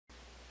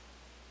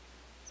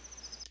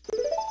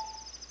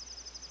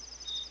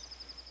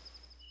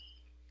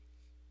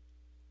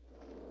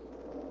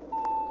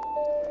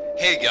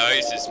Hey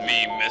guys, it's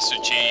me,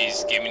 Mr.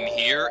 Cheese Gaming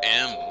here,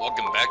 and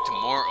welcome back to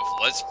more of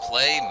Let's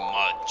Play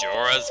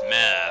Majora's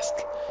Mask.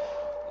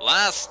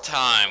 Last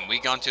time, we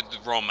got to the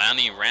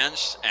Romani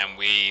Ranch, and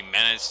we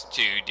managed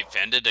to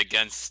defend it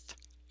against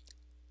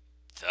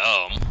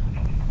them.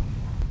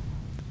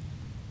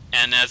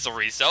 And as a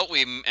result,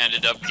 we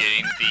ended up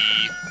getting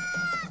the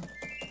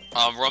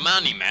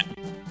Romani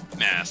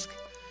Mask.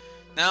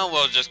 Now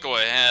we'll just go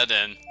ahead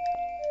and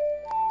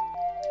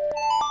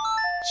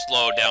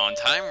slow down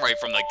time right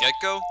from the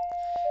get-go.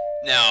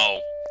 Now,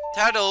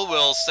 Tattle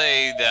will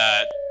say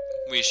that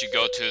we should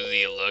go to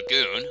the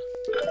lagoon.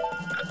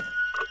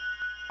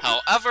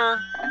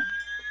 However,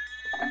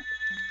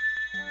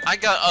 I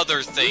got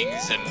other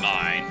things in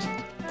mind.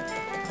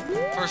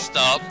 First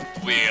up,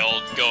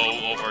 we'll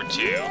go over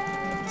to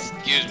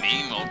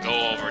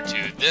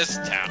this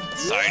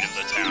side of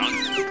the town.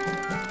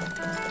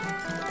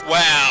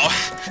 Wow!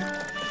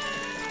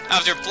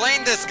 After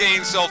playing this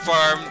game so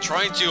far, I'm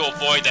trying to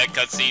avoid that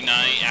cutscene.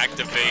 I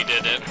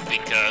activated it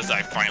because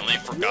I finally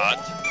forgot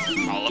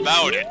all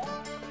about it.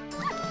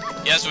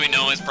 Yes, we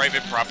know it's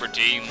private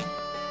property.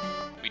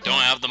 We don't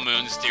have the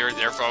moon steer,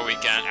 therefore we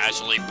can't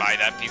actually buy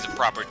that piece of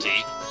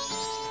property.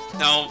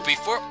 Now,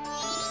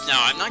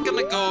 I'm not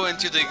gonna go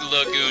into the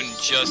lagoon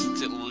just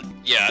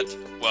yet.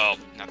 Well,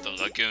 not the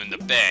lagoon, the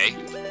bay.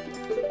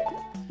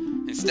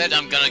 Instead,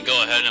 I'm gonna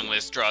go ahead and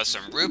withdraw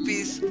some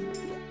rupees.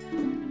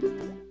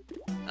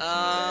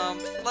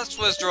 Let's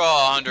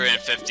withdraw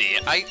 150.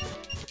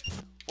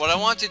 What I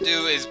want to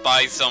do is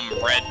buy some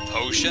red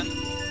potion.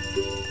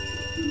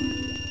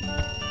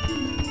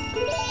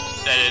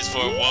 That is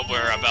for what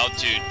we're about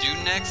to do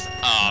next.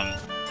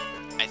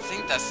 I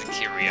think that's the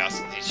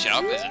curiosity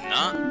shop, is it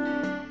not?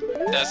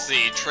 That's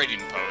the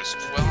trading post.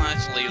 Well,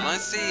 actually,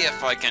 let's see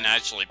if I can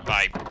actually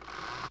buy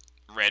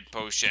red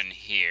potion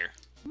here.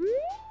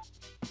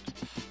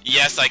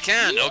 Yes, I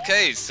can.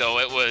 Okay, so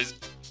it was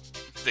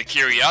the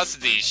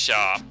curiosity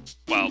shop.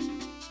 Well,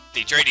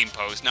 the trading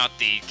post, not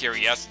the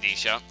curiosity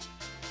shop.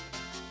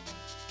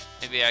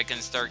 Maybe I can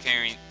start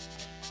carrying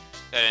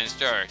that in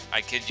store.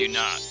 I kid you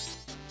not.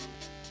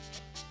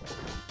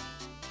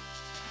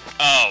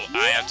 Oh,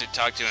 I have to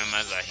talk to him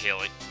as a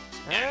Hilly.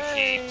 And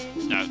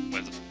he, not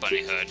with a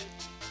bunny hood.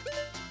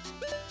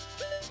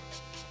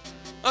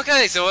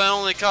 Okay, so it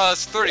only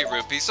costs 30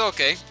 rupees,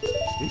 okay.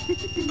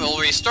 We'll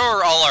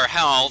restore all our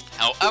health,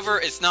 however,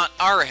 it's not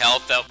our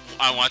health that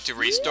I want to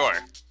restore.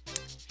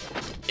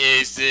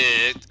 Is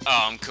it,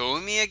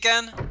 Koumi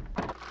again?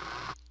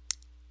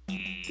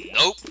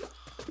 Nope.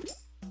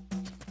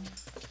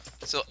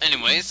 So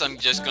anyways, I'm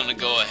just gonna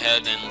go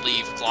ahead and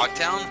leave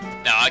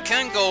Clocktown. Now, I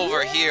can go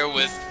over here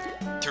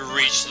to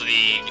reach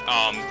the,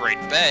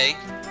 Great Bay.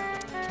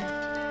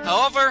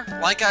 However,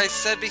 like I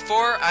said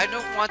before, I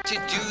don't want to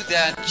do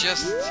that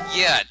just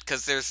yet,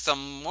 because there's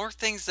some more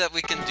things that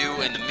we can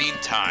do in the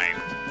meantime.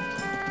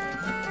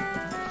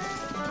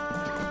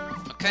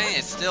 Okay,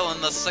 it's still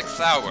in the 6th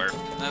hour.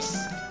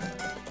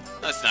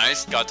 That's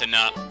nice. Got to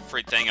knock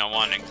everything I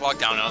want in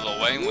Clocktown out of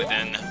the way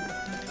within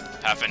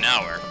half an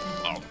hour.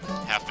 Oh,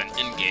 half an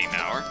in-game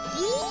hour.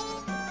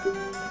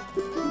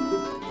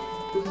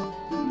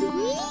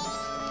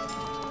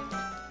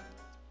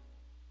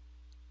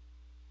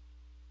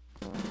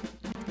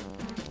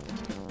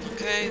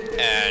 Okay,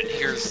 and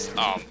here's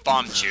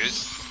bomb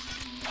juice.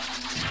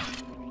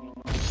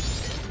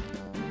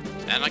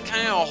 And I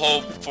kind of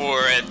hope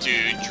for it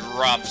to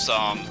drop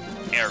some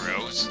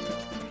arrows.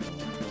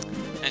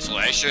 Actually,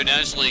 I should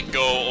actually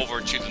go over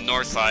to the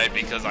north side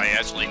because I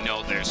actually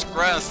know there's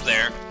grass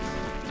there,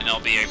 and I'll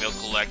be able to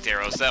collect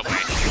arrows that way.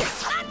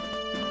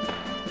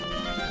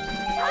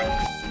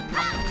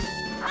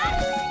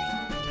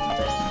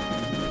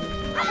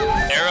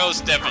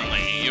 Arrows,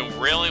 definitely. You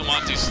really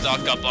want to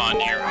stock up on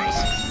arrows.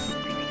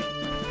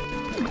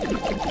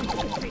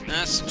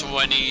 That's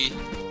 20.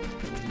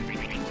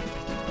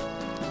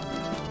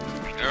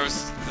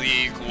 There's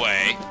the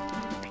way.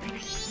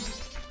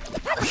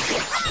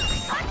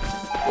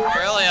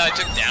 Really? I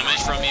took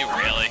damage from you?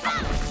 Really?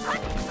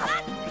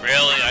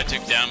 Really? I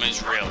took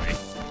damage? Really?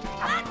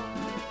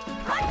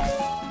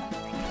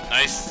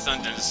 Nice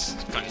sentence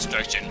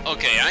construction.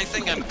 Okay, I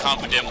think I'm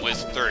confident with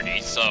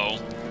 30, so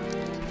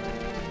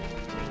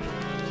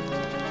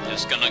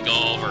just gonna go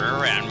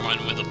over and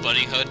run with a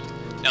bunny hood.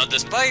 Now,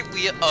 despite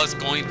us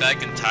going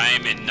back in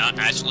time and not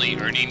actually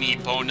earning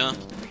Epona,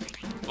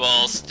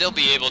 we'll still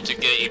be able to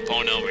get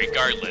Epona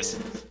regardless.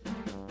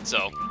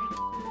 So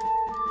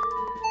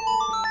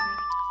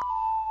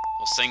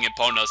we'll sing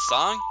Epona's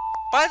song.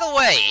 By the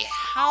way,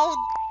 how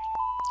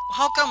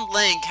come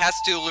Link has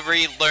to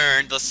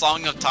relearn the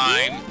Song of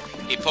Time,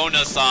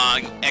 Epona's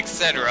song,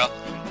 etc.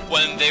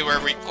 when they were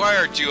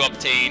required to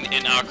obtain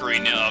an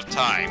Ocarina of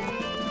Time?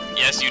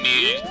 Yes, you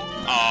needed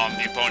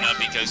Epona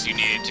because you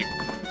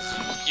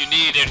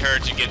needed her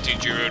to get to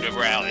Gerudo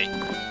Rally.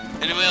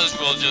 Anyways,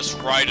 we'll just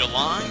ride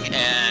along,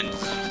 and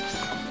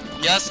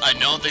yes, I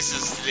know this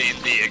is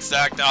in the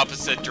exact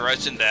opposite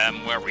direction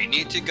than where we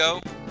need to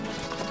go.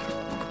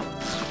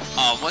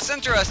 What's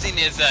interesting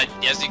is that,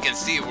 as you can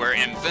see, we're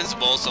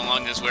invincible so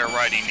long as we're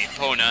riding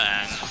Epona,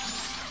 and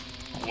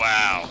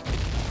wow.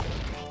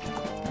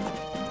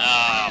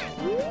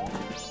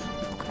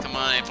 Come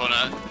on,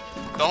 Epona.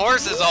 The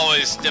horse is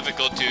always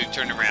difficult to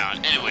turn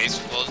around.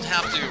 Anyways, we'll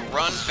have to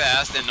run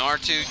fast in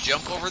order to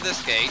jump over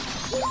this gate,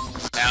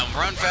 and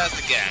run fast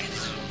again.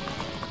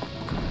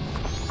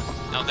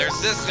 Now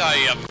there's this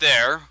guy up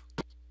there.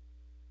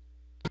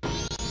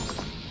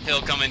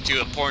 He'll come into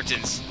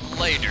importance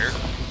later.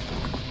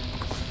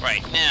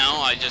 Right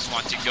now, I just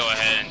want to go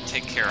ahead and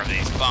take care of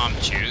these bomb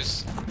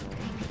chews.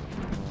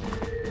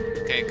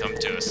 Okay, come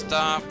to a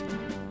stop.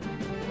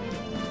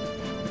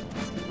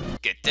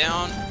 Get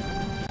down.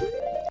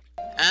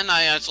 And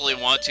I actually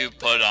want to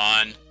put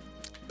on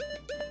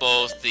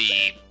both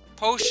the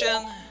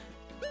potion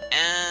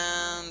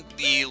and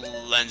the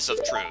lens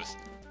of truth.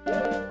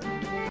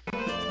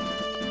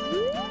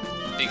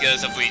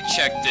 Because if we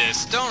check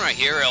this stone right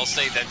here, it'll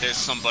say that there's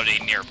somebody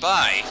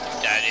nearby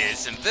that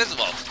is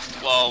invisible.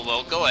 Well,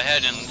 we'll go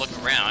ahead and look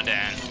around,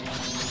 and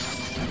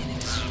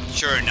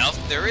sure enough,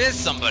 there is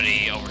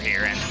somebody over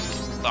here and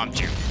bumped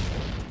you.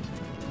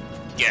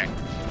 Yeah.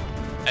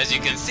 As you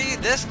can see,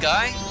 this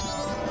guy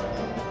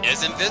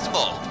is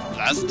invisible.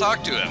 Let's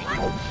talk to him.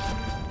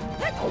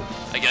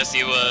 I guess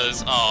he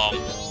was,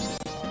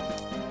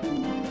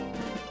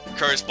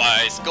 cursed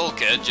by Skull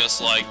Keeta,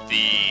 just like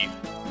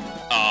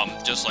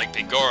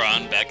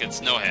Pegoron back at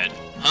Snowhead.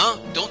 Huh?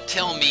 Don't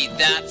tell me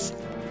that's...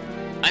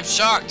 I'm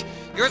shocked.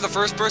 You're the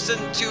first person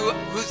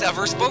who's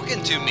ever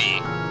spoken to me.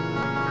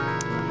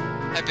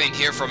 I've been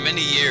here for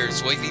many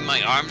years, waving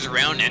my arms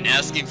around and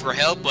asking for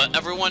help, but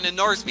everyone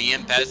ignores me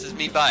and passes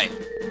me by.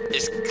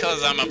 It's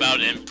cause I'm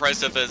about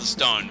impressive as a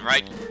stone,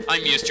 right?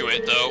 I'm used to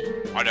it, though.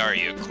 What are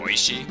you,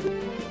 Koishi?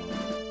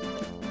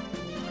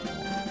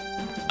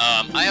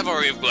 I have a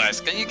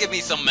request. Can you give me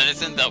some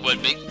medicine that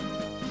would make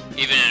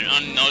even an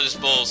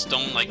unnoticeable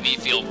stone like me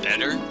feel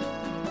better?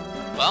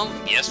 Well,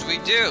 yes we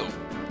do.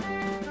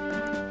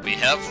 We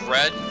have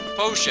red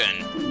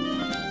potion.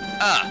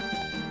 Ah,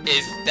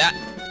 is that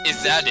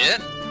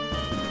it?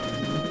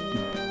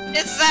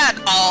 Is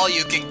that all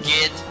you can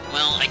get?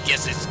 Well, I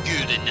guess it's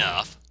good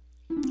enough.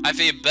 I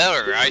feel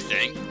better, I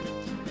think.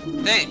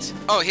 Thanks.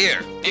 Oh,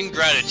 here, in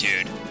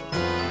gratitude.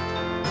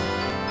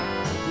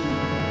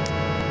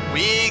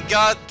 We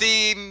got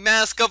the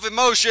Mask of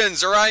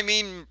Emotions, or I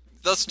mean,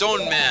 the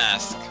Stone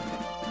Mask.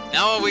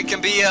 Now we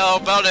can be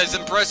about as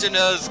impressive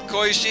as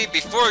Koishi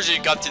before she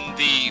got in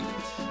the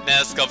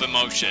Mask of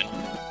Emotion.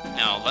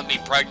 Now, let me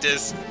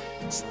practice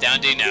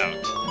standing out.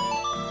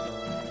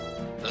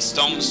 The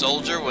Stone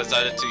Soldier was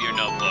added to your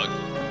notebook.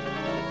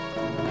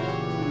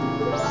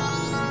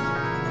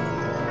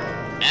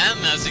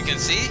 And as you can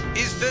see,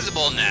 he's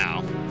visible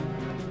now.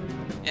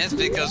 It's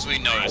because we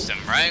noticed him,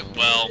 right?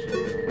 Well,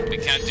 we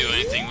can't do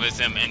anything with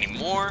him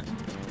anymore.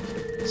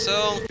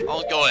 So,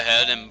 I'll go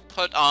ahead and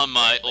put on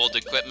my old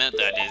equipment,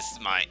 that is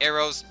my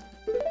arrows.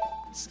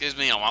 Excuse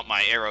me, I want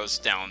my arrows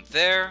down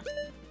there.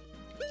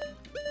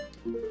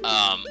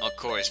 Of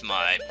course,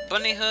 my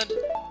bunny hood.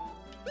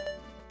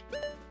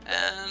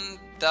 And,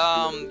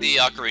 the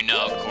ocarina,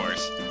 of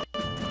course.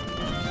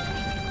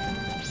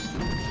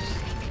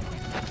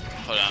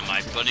 Put on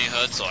my bunny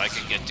hood so I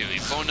can get to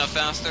Epona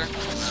faster.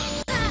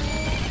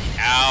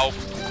 Ow.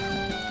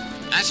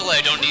 Actually,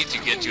 I don't need to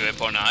get to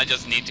Epona, I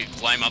just need to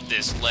climb up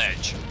this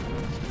ledge.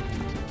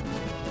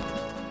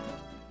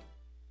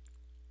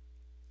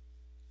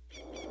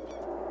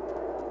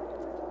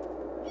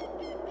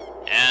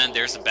 And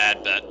there's a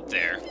bad bet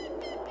there.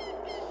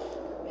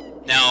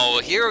 Now,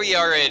 here we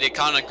are at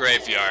Ikana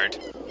Graveyard.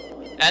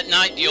 At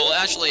night, you'll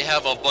actually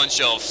have a bunch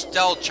of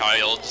stealth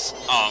childs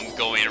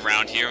going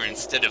around here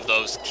instead of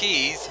those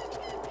keys.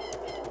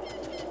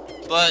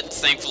 But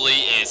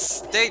thankfully,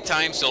 it's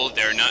daytime, so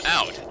they're not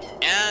out.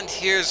 And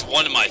here's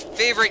one of my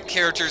favorite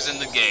characters in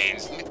the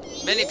games.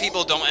 Many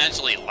people don't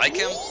actually like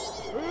him,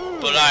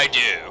 but I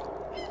do.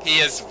 He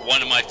is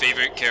one of my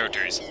favorite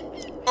characters.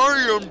 I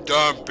am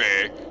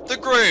Dampe, the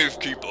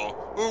gravekeeper,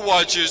 who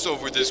watches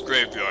over this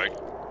graveyard.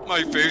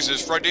 My face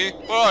is frightening,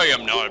 but I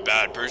am not a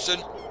bad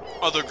person.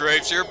 Other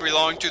graves here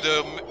belong to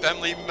the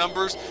family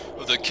members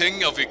of the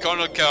King of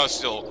Ikana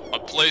Castle, a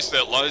place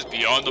that lies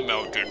beyond the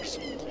mountains.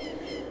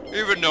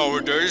 Even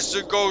nowadays,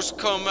 the ghosts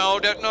come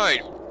out at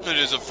night. It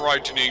is a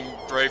frightening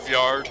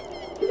graveyard.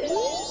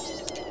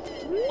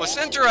 What's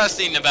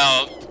interesting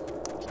about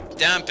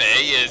Dampe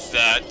is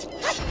that,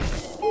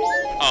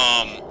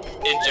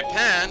 in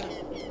Japan,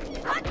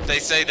 they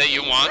say that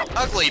you want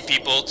ugly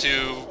people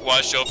to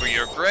wash over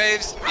your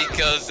graves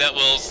because that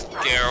will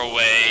scare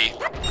away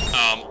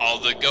all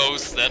the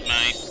ghosts that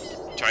might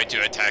try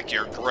to attack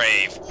your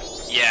grave.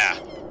 Yeah,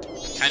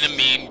 kind of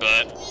mean,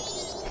 but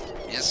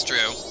it's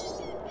true.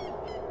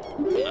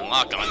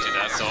 Unlock onto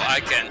that so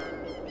I can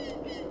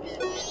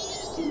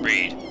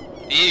read.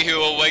 He who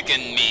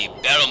awakened me,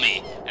 battle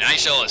me, and I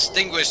shall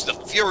extinguish the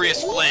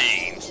furious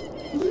flames.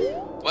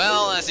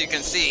 Well, as you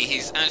can see,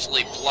 he's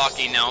actually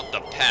blocking out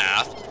the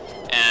path.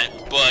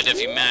 And But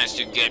if you manage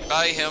to get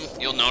by him,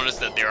 you'll notice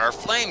that there are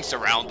flames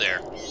around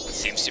there. He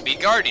seems to be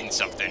guarding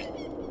something.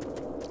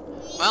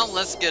 Well,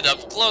 let's get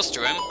up close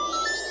to him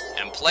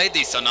and play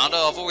the Sonata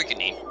of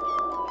Awakening.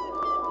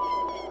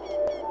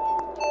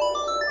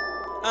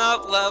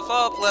 Up left,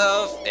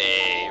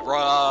 A,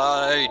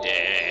 right,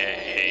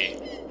 A.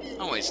 I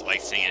always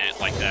like singing it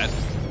like that.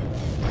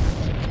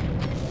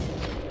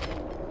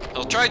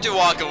 He'll try to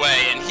walk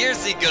away, and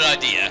here's the good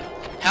idea.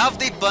 Have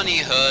the bunny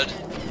hood,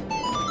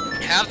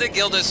 have the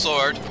gilded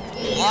sword,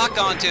 lock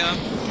onto him,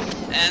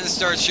 and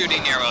start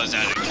shooting arrows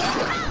at him.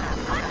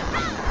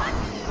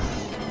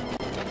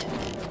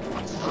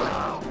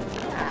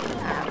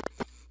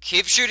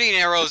 Keep shooting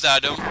arrows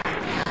at him,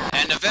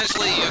 and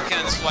eventually you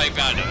can swipe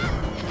at him.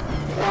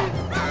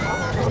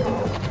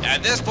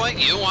 At this point,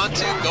 you want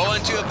to go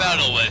into a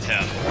battle with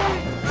him.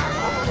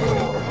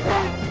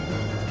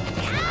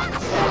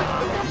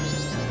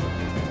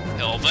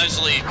 He'll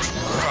eventually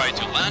try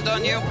to land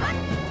on you.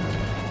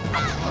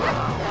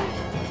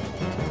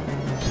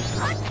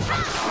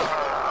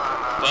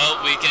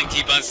 But we can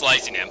keep on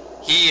slicing him.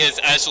 He is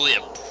actually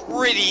a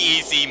pretty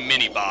easy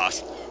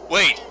mini-boss.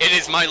 Wait, it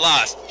is my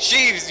last.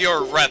 Sheathe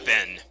your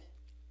weapon.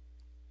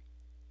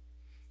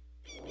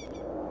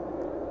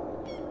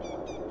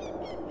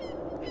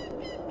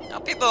 Now,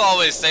 people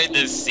always say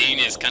this scene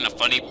is kind of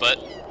funny, but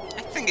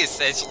I think it's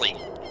actually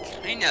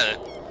kind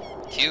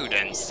of cute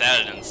and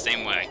sad in the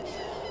same way.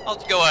 I'll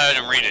go ahead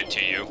and read it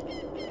to you.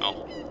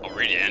 Well, I'll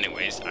read it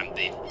anyways. I'm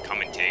the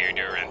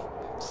commentator and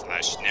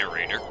 /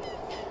 narrator.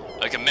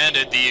 I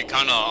commanded the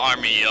Ikana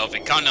army of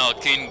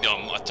Ikana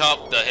Kingdom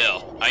atop the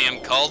hill. I am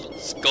called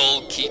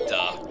Skull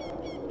Keeta.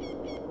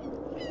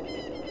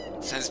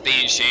 Since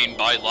being shamed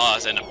by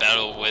laws in a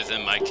battle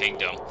within my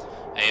kingdom,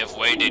 I have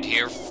waited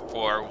here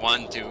for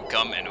one to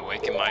come and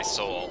awaken my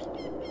soul.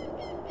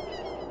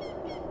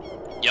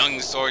 Young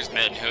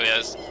swordsman who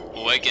has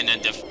awakened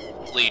and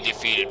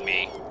defeated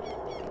me.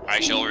 I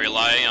shall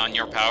rely on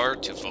your power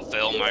to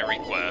fulfill my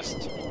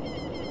request.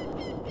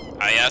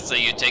 I ask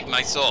that you take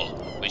my soul,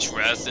 which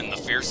rests in the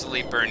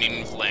fiercely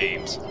burning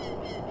flames,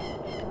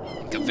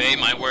 and convey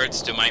my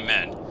words to my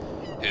men,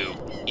 who,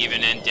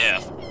 even in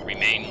death,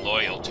 remain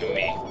loyal to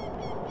me.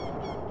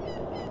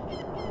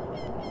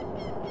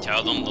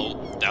 Tell them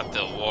that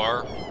the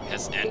war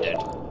has ended.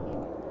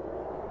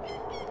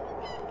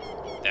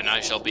 Then I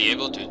shall be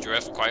able to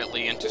drift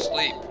quietly into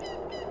sleep.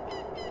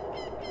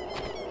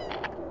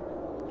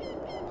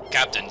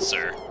 Captain,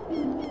 sir.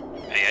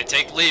 May I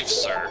take leave,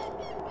 sir?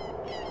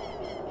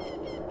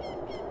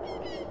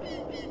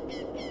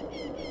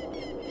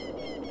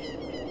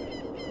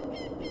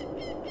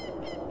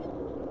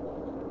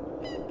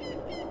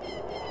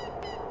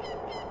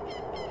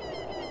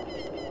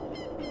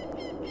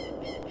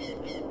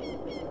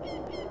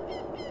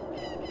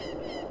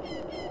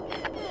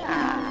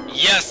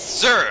 Yes,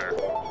 sir!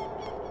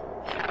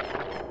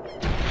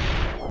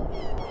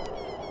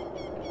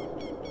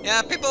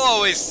 Yeah, people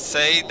always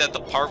say that the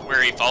part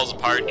where he falls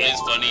apart is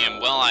funny,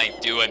 and well, I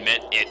do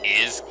admit it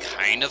is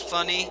kind of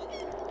funny.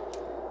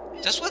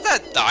 Just with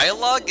that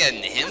dialogue and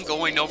him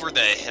going over the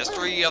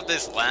history of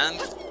this land,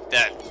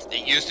 that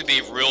it used to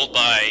be ruled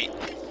by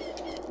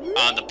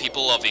the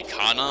people of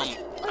Ikana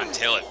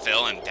until it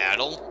fell in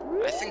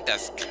battle, I think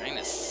that's kind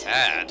of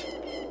sad.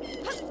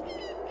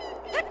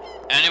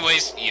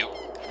 Anyways,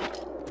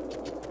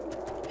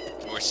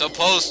 we're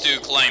supposed to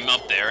climb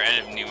up there,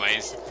 and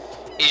anyways,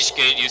 each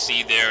gate you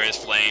see there is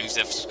flames.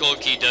 If Skull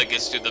Keeta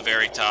gets to the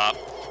very top,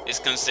 it's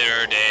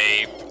considered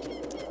a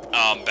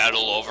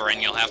battle over,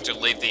 and you'll have to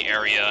leave the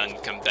area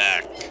and come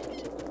back.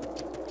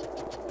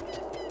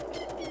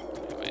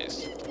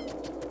 Anyways,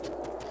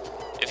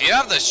 if you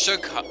have the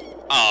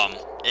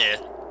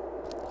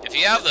if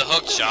you have the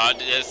hook shot,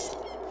 this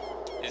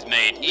is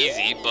made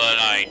easy, but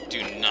I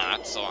do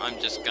not, so I'm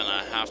just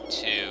gonna have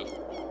to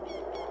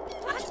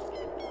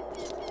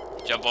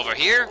jump over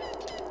here,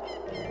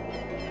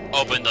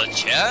 open the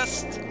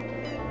chest,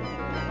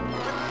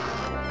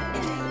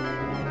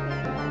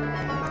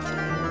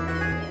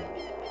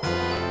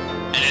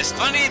 and it's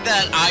funny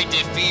that I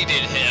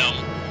defeated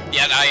him,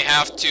 yet I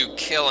have to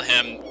kill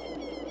him.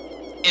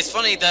 It's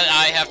funny that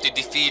I have to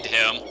defeat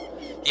him,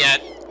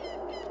 yet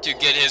to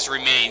get his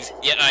remains,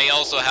 yet I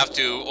also have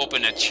to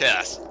open a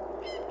chest.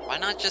 Why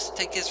not just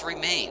take his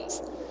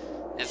remains?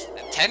 It's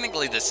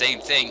technically the same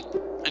thing.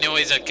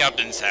 Anyways, a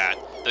captain's hat.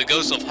 The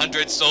ghosts of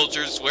 100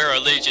 soldiers swear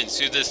allegiance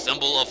to this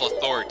symbol of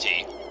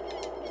authority.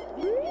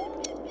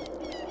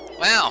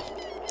 Wow,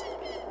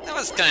 that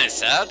was kind of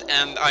sad,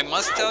 and I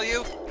must tell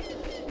you,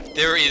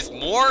 there is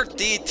more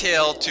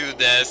detail to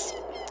this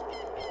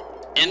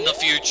in the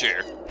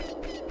future.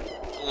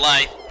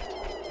 Like,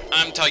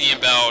 I'm talking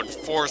about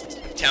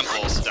 4th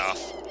temple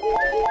stuff.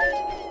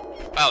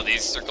 Wow,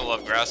 these circle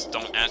of grass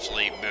don't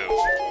actually move.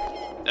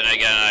 Then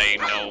again, I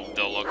know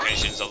the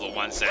locations of the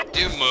ones that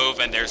do move,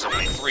 and there's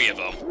only 3 of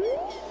them.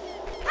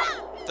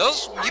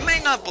 Those, you may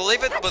not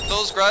believe it, but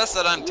those grass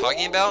that I'm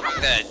talking about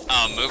that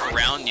move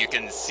around, you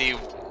can see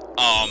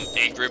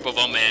a group of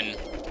them in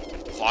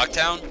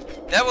Clocktown.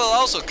 That will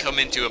also come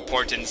into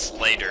importance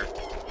later.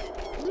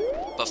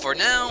 But for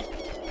now,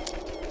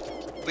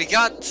 we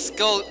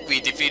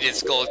defeated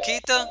Skull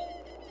Keeta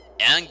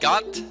and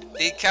got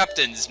the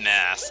Captain's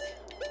Mask.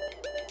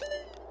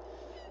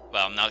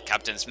 Well, not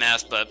Captain's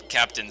Mask, but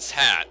Captain's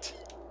Hat.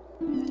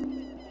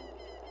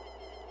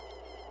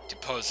 To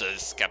pose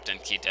as Captain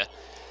Keeta.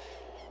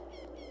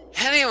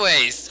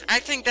 Anyways, I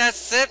think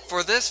that's it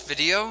for this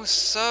video.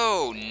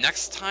 So,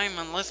 next time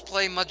on Let's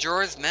Play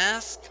Majora's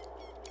Mask,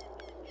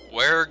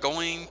 we're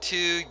going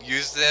to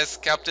use this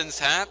Captain's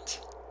Hat.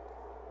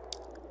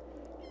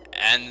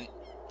 And,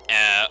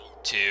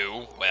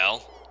 to,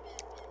 well,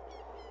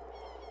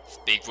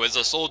 speak with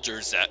the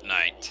soldiers at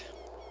night.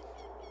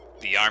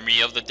 The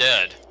army of the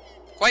dead.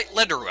 Quite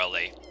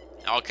literally.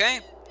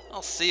 Okay?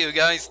 I'll see you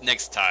guys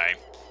next time.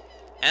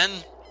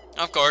 And,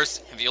 of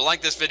course, if you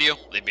like this video,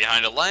 leave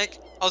behind a like,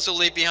 also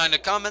leave behind a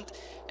comment,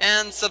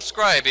 and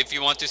subscribe if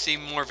you want to see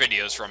more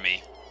videos from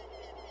me.